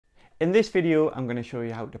In this video, I'm going to show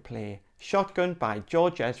you how to play Shotgun by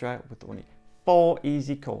George Ezra with only 4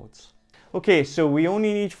 easy chords. Okay, so we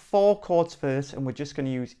only need 4 chords first, and we're just going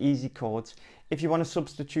to use easy chords. If you want to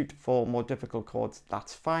substitute for more difficult chords,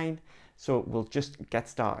 that's fine. So we'll just get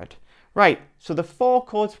started. Right, so the 4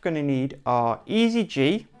 chords we're going to need are easy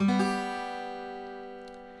G,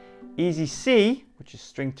 easy C, which is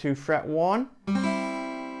string 2 fret 1,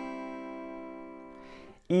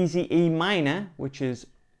 easy E minor, which is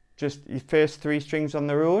just the first 3 strings on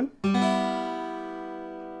their own,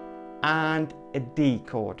 and a D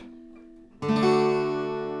chord.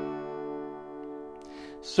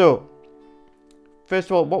 So,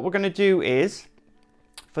 first of all, what we're going to do is,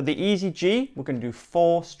 for the easy G, we're going to do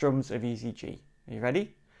 4 strums of easy G. Are you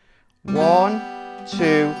ready? 1,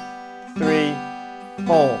 2, 3,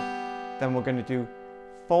 4. Then we're going to do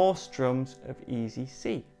 4 strums of easy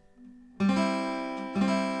C.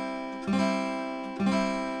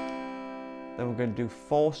 Then we're going to do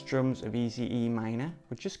 4 strums of easy E minor.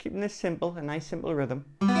 We're just keeping this simple, a nice simple rhythm.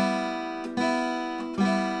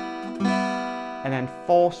 And then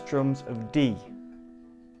 4 strums of D.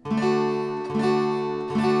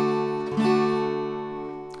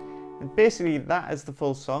 And basically that is the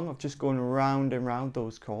full song of just going round and round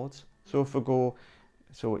those chords. So if we go,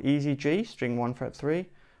 so easy G, string 1 fret 3,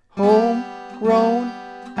 homegrown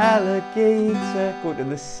alligator, go to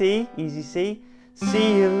the C, easy C,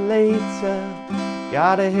 see you later,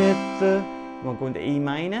 gotta hit the, we're going to E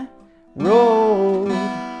minor, road,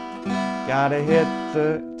 gotta hit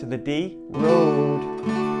to the D, road.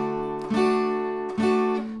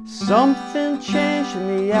 Something changed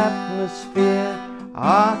in the atmosphere,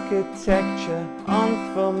 architecture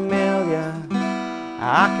unfamiliar,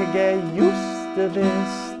 I could get used to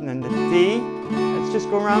this. And then the D, let's just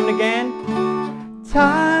go around again.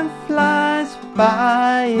 Time flies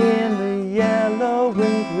by in the yellow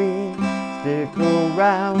and green, stick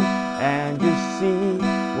around and you see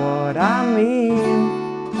what I mean.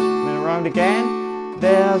 And then around again.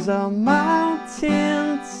 There's a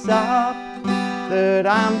mountain top that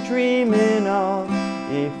I'm dreaming of.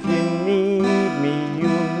 If you need me, you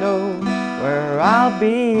know where I'll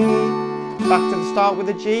be. Back to the start with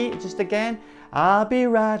a G, just again. I'll be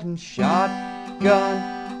riding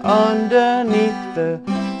shotgun underneath the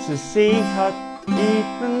sea hut,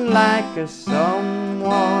 even like a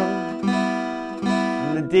someone.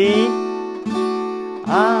 And the D,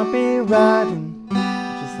 I'll be riding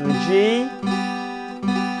just the G,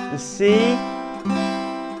 the C,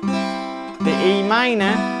 the E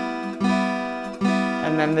minor,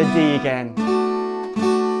 and then the D again.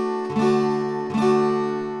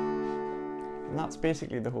 And that's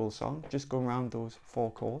basically the whole song, just going around those 4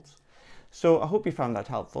 chords. So I hope you found that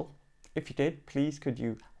helpful. If you did, please could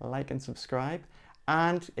you like and subscribe.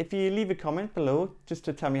 And if you leave a comment below just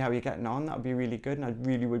to tell me how you're getting on, that would be really good, and I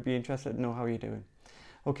really would be interested to know how you're doing.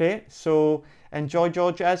 Okay, so enjoy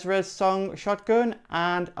George Ezra's song Shotgun,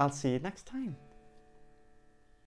 and I'll see you next time.